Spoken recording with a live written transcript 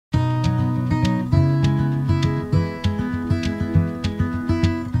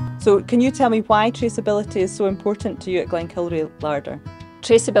So can you tell me why traceability is so important to you at Glenkilrie larder?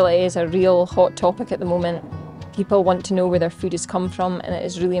 Traceability is a real hot topic at the moment. People want to know where their food has come from, and it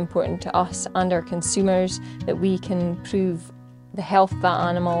is really important to us and our consumers that we can prove the health of that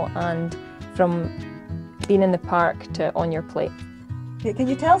animal and from being in the park to on your plate. Can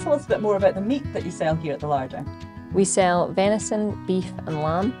you tell us a little bit more about the meat that you sell here at the larder? We sell venison, beef and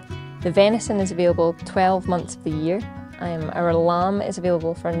lamb. The venison is available 12 months of the year. Our lamb is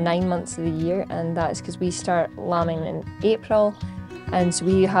available for 9 months of the year, and that is because we start lambing in April. And so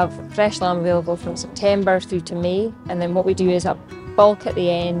we have fresh lamb available from September through to May, and then what we do is a bulk at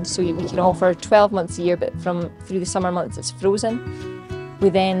the end, so we can offer 12 months a year, but through the summer months it's frozen. We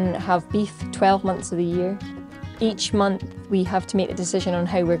then have beef 12 months of the year. Each month we have to make the decision on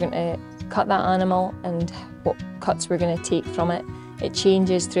how we're going to cut that animal and what cuts we're going to take from it. It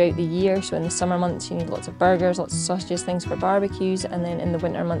changes throughout the year, so in the summer months you need lots of burgers, lots of sausages, things for barbecues, and then in the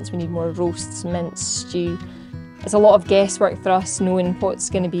winter months we need more roasts, mince, stew. It's a lot of guesswork for us knowing what's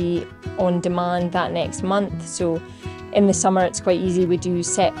going to be on demand that next month. So in the summer it's quite easy, we do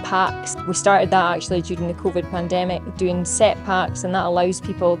set packs. We started that actually during the COVID pandemic, doing set packs, and that allows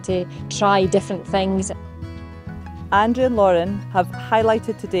people to try different things. Andrew and Lauren have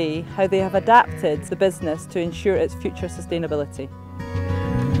highlighted today how they have adapted the business to ensure its future sustainability.